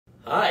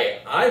Hi,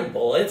 I'm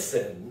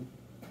Blitzen.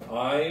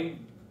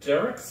 I'm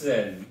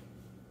Derrickson.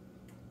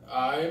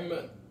 I'm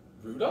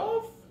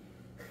Rudolph?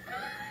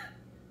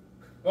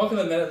 Welcome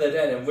to Men of the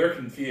Dead, and we're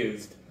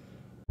confused.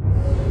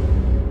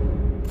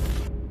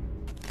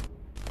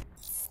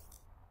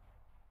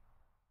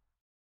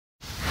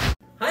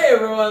 Hi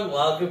everyone,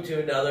 welcome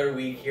to another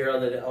week here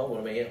on the one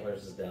of my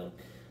antlers is down.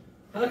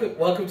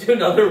 Welcome to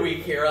another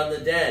week here on the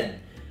Den.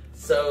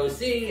 So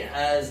seeing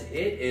as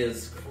it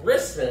is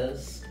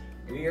Christmas,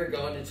 we are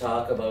going to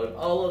talk about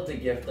all of the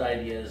gift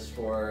ideas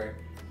for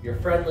your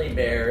friendly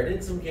bear, and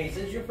in some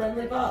cases your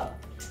friendly pup.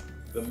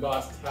 The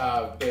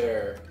must-have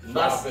bear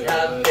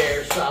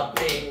Bear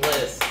shopping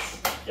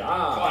lists.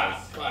 Yeah.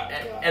 Clap.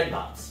 And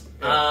pups.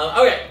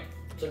 Yeah.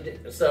 Okay,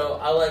 so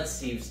I'll let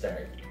Steve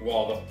start.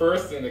 Well, the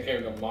first thing that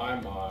came to my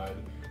mind,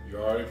 you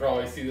already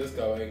probably see this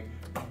going,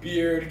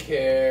 beard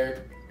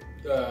care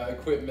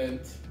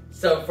equipment.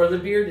 So for the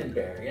bearded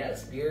bear,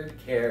 yes, beard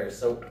care.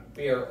 So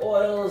beard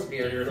oils,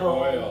 beard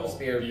combs,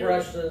 beard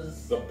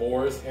brushes. The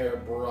boar's hair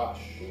brush.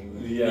 Yeah,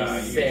 The you do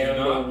not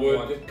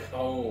sandalwood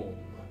comb.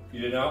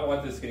 You do not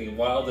want this getting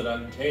wild and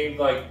untamed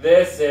like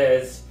this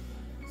is.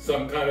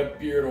 Some kind of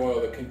beard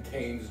oil that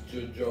contains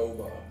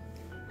jojoba.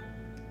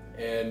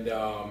 And,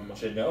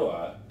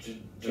 Genoa.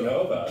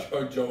 Genova.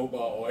 Jojoba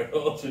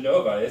oil.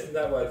 Genova, isn't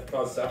that what it's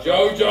called?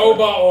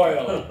 Jojoba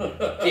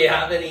oil! Do you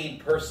have any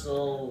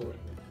personal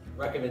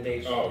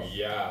recommendations? Oh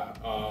yeah,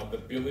 the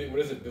Billie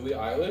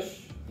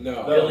Eilish?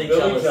 No, Billie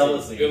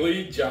Jealousy.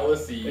 Billie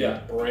Jealousy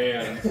Yeah.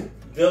 brand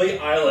Billie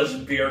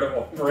Eilish beard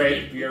oil.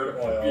 Beard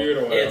oil. beard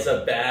oil. It's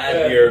a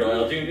bad beard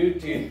oil.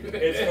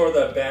 It's for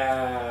the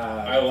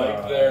bad. I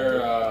like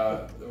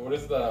their what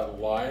is the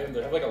lime?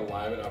 They have like a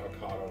lime and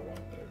avocado one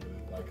that I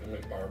really like. And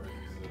my barber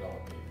uses it on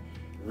me.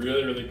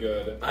 Really, really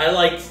good. I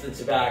liked the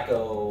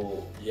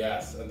tobacco.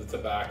 Yes, and the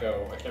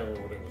tobacco. I can't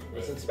remember what it was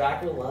Was with. it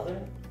tobacco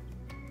leather?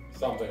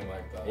 Something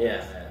like that.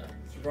 Yeah.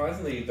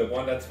 Surprisingly, the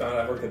one that's found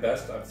I've worked the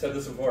best, I've said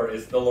this before,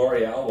 is the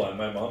L'Oreal one.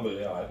 My mom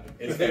really got it.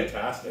 It's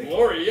fantastic.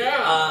 Lori, yeah.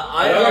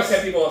 I always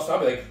have people all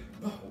stop me like,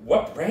 oh,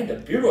 what brand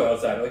of beard oil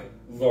is that? I'm like,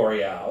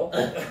 L'Oreal.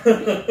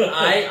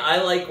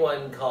 I like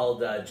one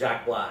called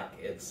Jack Black.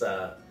 It's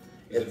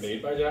Is it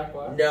made by Jack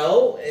Black?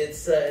 No,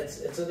 it's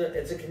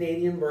a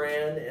Canadian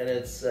brand, and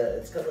it's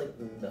got like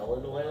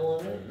melon oil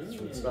on it.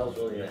 It smells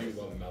really nice. I do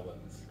love melons.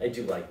 I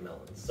do like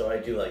melons, so I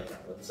do like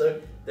that one. So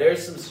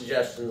there's some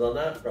suggestions on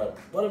that front.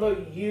 What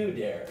about you,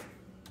 Derek?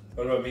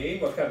 What about me?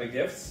 What kind of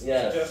gifts?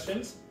 Yes.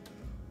 Suggestions?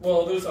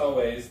 Well, there's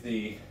always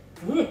the.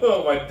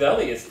 Oh, my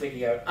belly is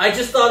sticking out. I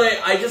just thought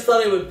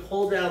I would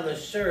pull down the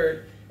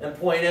shirt and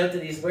point out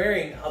that he's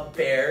wearing a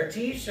bear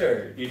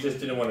T-shirt. You just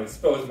didn't want to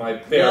expose my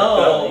bare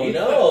belly.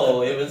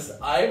 No,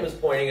 I was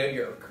pointing out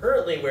you're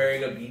currently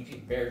wearing a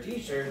bear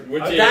T-shirt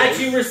Which that is-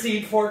 you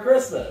received for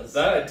Christmas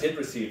That I did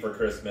receive for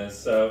Christmas.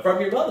 So from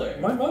your mother.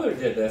 my mother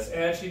did this,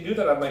 and she knew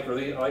that I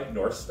like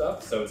Norse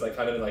stuff. So it's like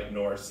kind of in like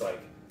Norse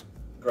like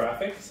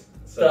graphics.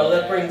 So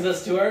that brings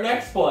us to our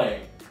next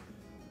point.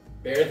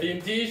 Bear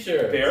themed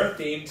T-shirts. Bear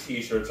themed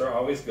T-shirts are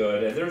always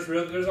good, and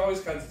there's always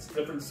kinds of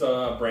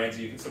different brands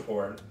you can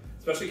support.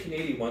 Especially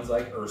Canadian ones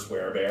like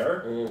Earthswear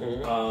Bear,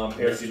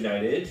 Bears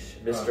United,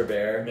 Mr.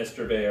 Bear.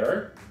 Mr.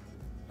 Bear,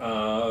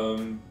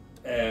 and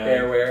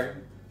Bearwear.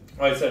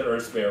 I said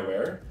Earthswear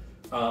Wear.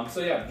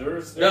 So yeah,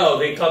 there's No,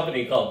 the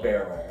company called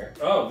Bearwear.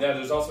 Oh yeah,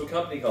 there's also a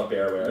company called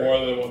Bearwear.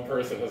 More than one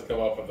person has come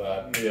up with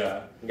that.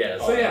 Yeah.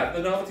 Yes. So yeah, the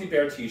novelty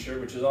bear T-shirt,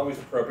 which is always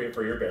appropriate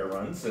for your bear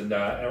runs and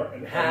any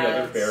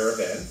other bear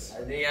events.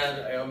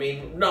 Yeah, I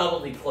mean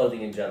novelty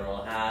clothing in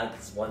general,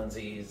 hats,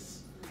 onesies,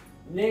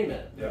 name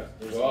it. Yeah.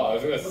 Well, I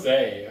was gonna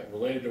say,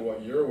 related to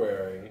what you're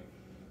wearing,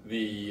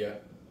 the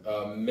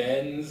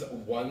men's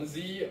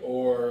onesie,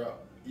 or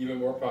even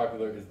more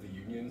popular is the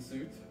union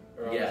suit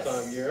around Yes. this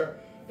time of year,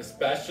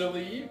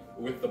 especially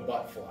with the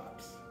butt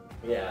flaps.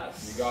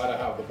 Yes. You gotta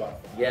have the butt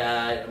flaps.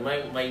 Yeah,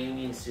 my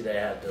union suit I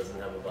have doesn't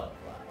have a butt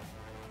flap.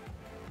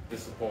 I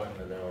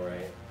Disappointment. know,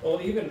 right? Well,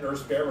 even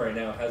Earth Bear right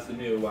now has the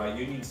new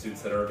union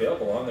suits that are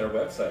available on their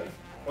website,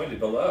 pointed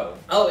below.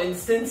 Oh, and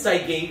since I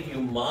gave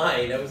you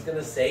mine, I was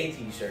gonna say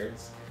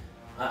T-shirts.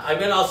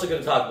 I'm also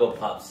gonna talk about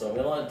pups, so I'm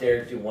gonna let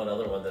Derek do one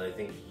other one that I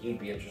think he'd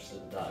be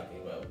interested in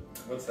talking about.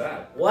 What's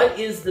that? What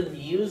is the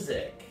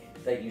music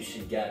that you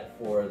should get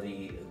for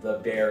the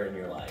bear in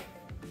your life?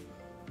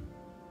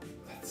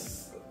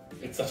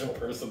 It's such a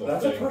personal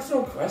That's thing. a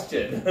personal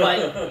question.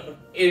 But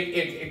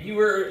if you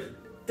were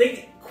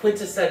think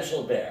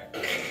quintessential bear,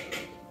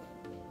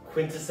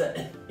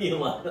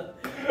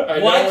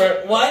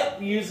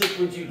 what music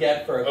would you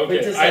get for a Okay,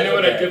 quintessential I know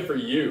what bear? I'd get for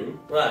you.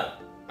 What?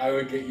 I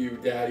would get you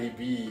Daddy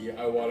B,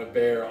 I Want a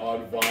Bear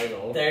on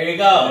vinyl. There you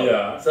go.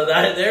 Yeah. So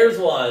there's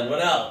one.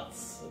 What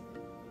else?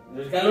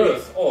 There's gotta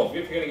be. Oh, if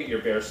you're gonna get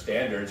your bear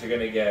standards, you're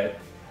gonna get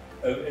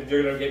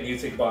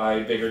music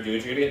by bigger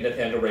dudes. You're gonna get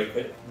Nathaniel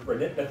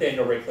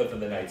Raycliffe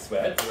and the Night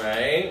Sweats.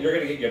 Right. You're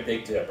gonna get your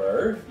Big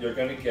Dipper. You're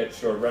gonna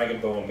get your Rag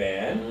and Bone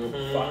Man.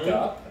 Mhm. Fuck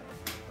Up.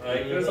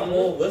 Like, there's a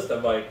whole list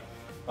of like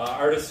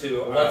Artists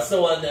who... What's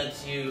the one that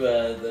you,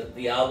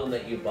 the album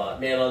that you bought?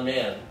 Man on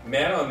Man.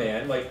 Man on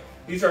Man. Like,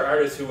 these are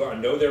artists who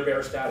know their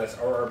bear status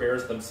or are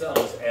bears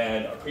themselves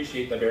and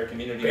appreciate the bear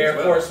community Bear as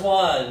well. Force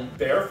One.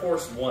 Bear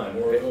Force One.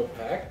 Orville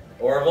Peck.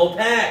 Orville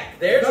Peck.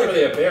 There's not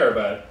really a bear,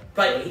 but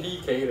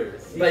he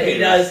caters. But he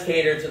does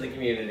cater to the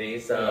community,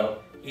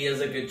 so he is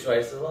a good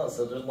choice as well.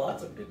 So there's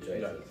lots of good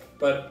choices. Yeah.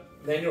 But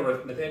Nathaniel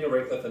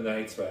Ratcliffe and the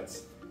Night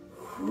Sweats.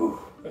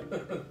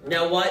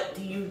 Now, what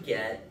do you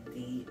get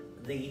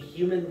the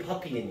human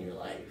puppy in your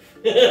life?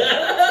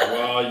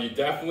 Well, you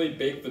definitely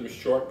bake them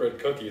shortbread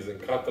cookies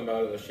and cut them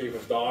out in the shape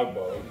of dog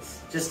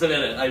bones. Just a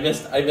minute, I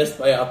missed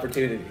my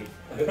opportunity.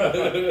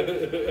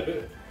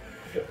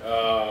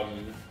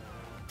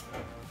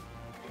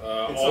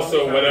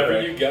 Also,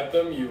 whenever you get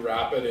them, you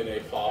wrap it in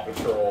a Paw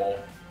Patrol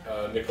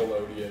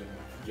Nickelodeon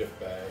gift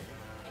bag.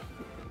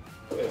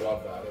 They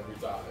love that every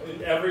time.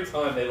 Every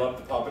time they love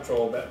the Paw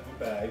Patrol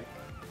bag.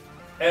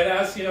 And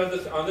as you know,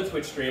 on the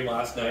Twitch stream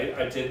last night,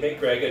 I did make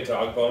Greg a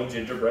dog bone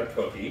gingerbread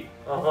cookie.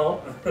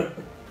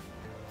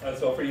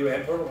 That's all for you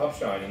and for Pup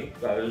Shiny.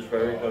 That is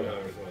very good.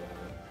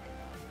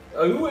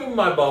 Are you eating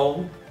my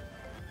bone?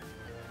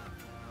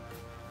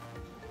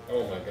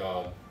 Oh my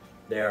god.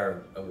 They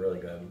are really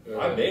good.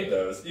 I made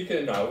those. You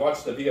can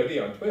watch the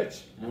VOD on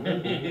Twitch. And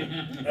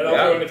I'll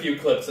throw in a few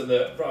clips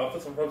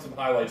from some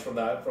highlights from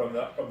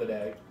the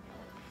day.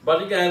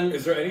 But again,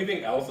 is there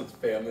anything else that's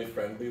family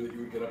friendly that you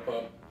would get a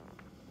pup?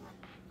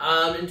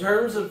 In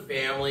terms of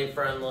family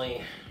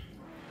friendly,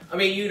 I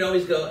mean, you'd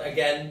always go,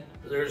 again,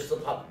 there's the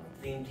pup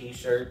themed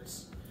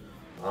t-shirts.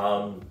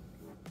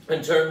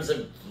 In terms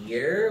of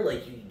gear,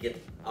 like you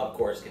get, of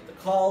course, get the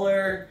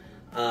collar.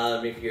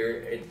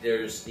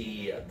 There's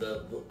the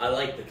I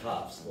like the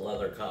cuffs, the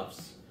leather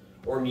cuffs,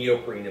 or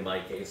neoprene in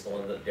my case, the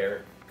one that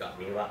Derek got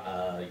me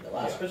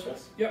last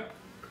Christmas. Yep.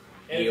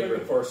 And if you're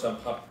looking for some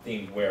pup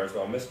themed wear as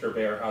well, Mr.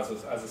 Bear has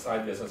a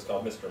side business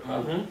called Mr.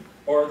 Pup.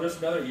 Or there's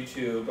another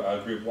YouTube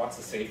group, What's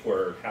the Safe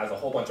Word, has a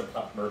whole bunch of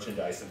pup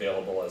merchandise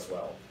available as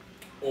well.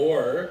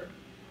 Or,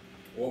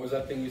 what was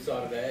that thing you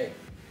saw today?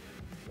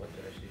 What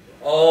did I see?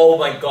 Oh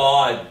my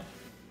god!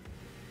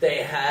 They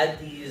had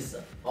these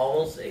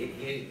almost,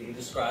 he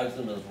describes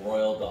them as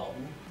Royal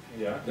Dalton.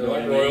 Yeah. They're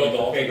like Royal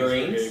Dalton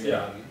figurines.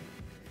 Yeah.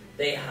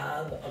 They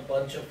have a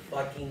bunch of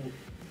fucking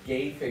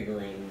gay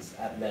figurines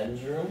at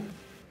Men's Room.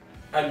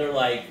 And they're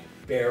like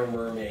bear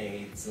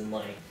mermaids and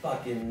like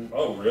fucking...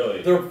 Oh,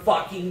 really? They're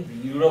fucking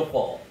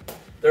beautiful.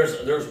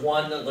 There's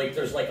one that like,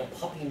 there's like a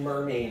puppy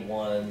mermaid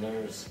one.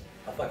 There's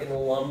a fucking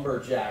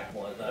lumberjack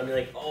one. I mean,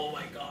 like, oh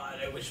my god,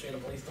 I wish we had a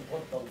place to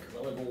put them because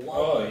I would love them.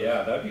 Oh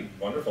yeah, that'd be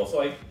wonderful. So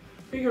like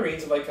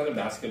figurines of like kind of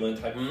masculine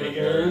type of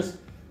figures.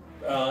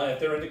 If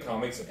they're into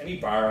comics, any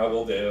bar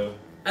will do.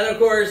 And of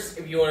course,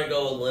 if you want to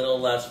go a little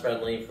less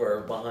friendly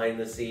for behind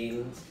the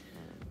scenes,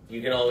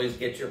 you can always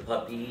get your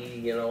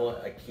puppy, you know,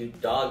 a cute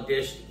dog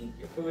dish to eat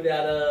your food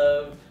out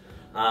of.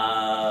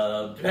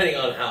 Depending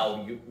on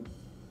how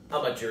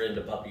much you're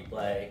into puppy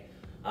play.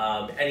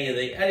 Any of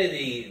the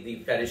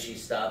fetishy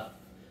stuff.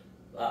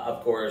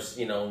 Of course,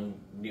 you know,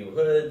 new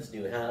hoods,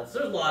 new hats.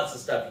 There's lots of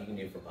stuff you can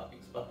do for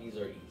puppies. Puppies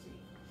are easy.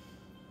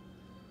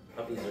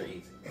 Puppies are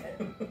easy.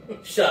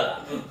 Shut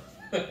up.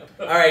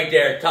 All right,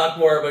 Derek, talk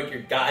more about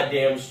your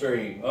goddamn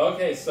stream.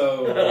 Okay,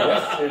 so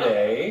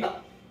yesterday,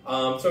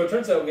 so it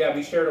turns out,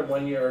 we shared a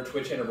 1-year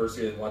Twitch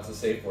anniversary with What's a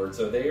Safe Word,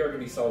 so they are going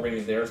to be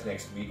celebrating theirs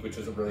next week, which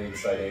is really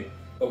exciting.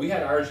 But we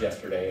had ours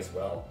yesterday as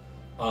well.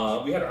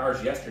 We had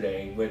ours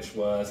yesterday, which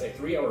was a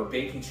 3-hour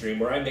baking stream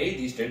where I made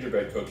these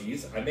gingerbread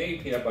cookies, I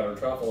made peanut butter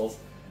truffles,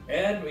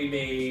 and we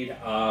made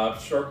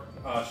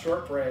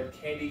shortbread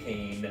candy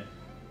cane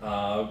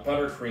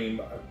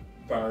buttercream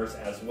bars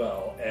as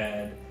well.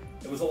 And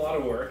it was a lot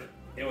of work.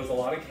 It was a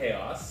lot of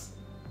chaos.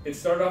 It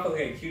started off with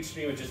like a huge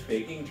stream of just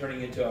baking,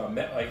 turning into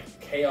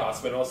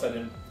chaos when all of a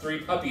sudden 3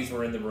 puppies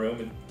were in the room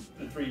and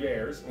the 3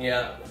 bears.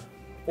 Yeah.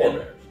 4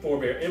 bears. 4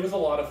 bears. It was a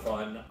lot of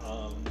fun.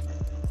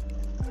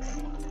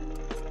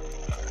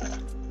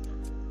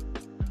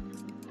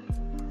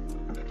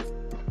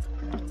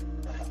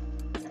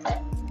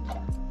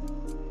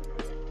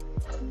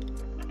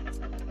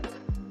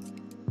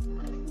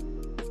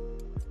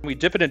 We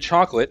dip it in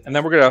chocolate, and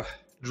then we're going to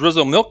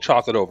drizzle milk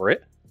chocolate over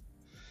it.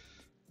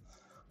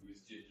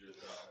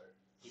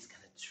 He's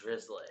gonna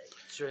drizzle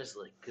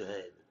it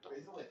good.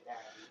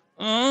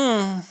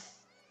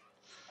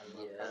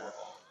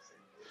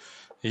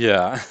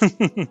 Yeah.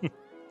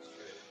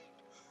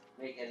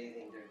 Make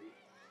anything dirty.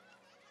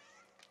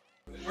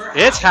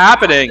 It's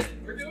happening.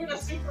 We're doing a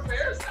Super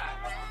Bears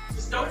act.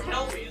 Just don't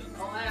kill me. That's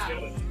all I ask.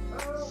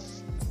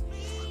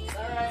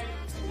 All right.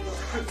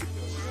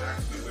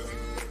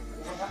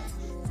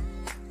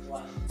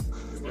 What?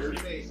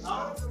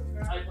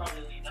 I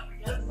probably need to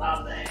forget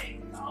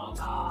something. Oh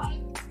God.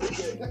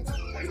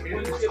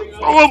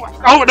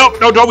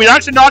 Oh no! We're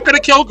actually not going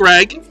to kill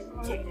Greg.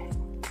 It's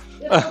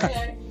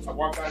okay. I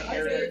walked down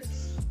here.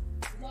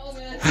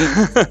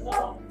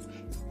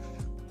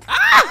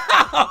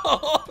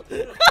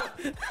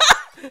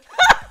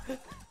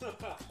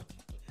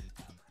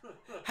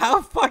 How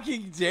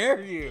fucking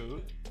dare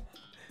you?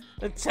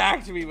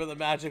 Attacked me with a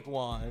magic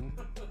wand.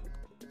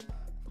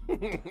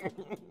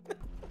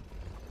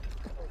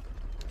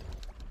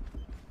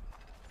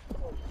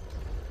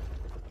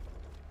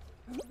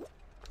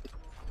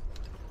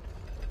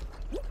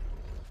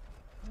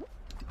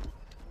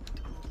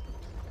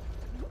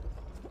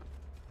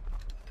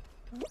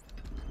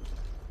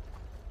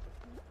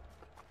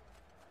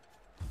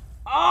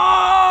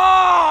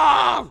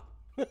 Oh!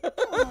 A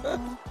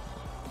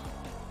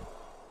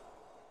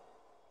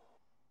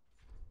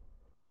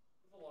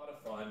lot of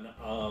fun.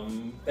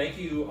 Thank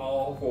you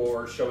all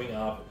for showing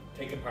up,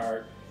 taking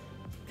part,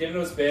 giving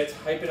those bits,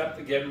 hyping up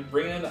the game,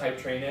 bringing in the hype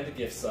train and the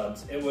gift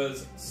subs. It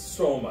was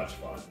so much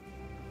fun.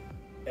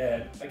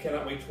 And I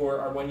cannot wait for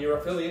our 1-year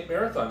affiliate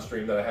marathon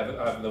stream that I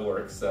have in the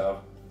works, so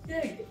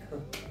yay.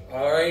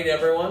 All right,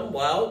 everyone.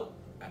 Well,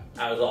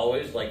 as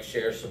always, like,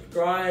 share,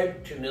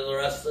 subscribe, tune in to the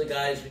rest of the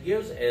guys'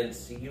 videos, and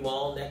see you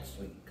all next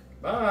week.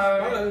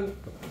 Bye. Bye.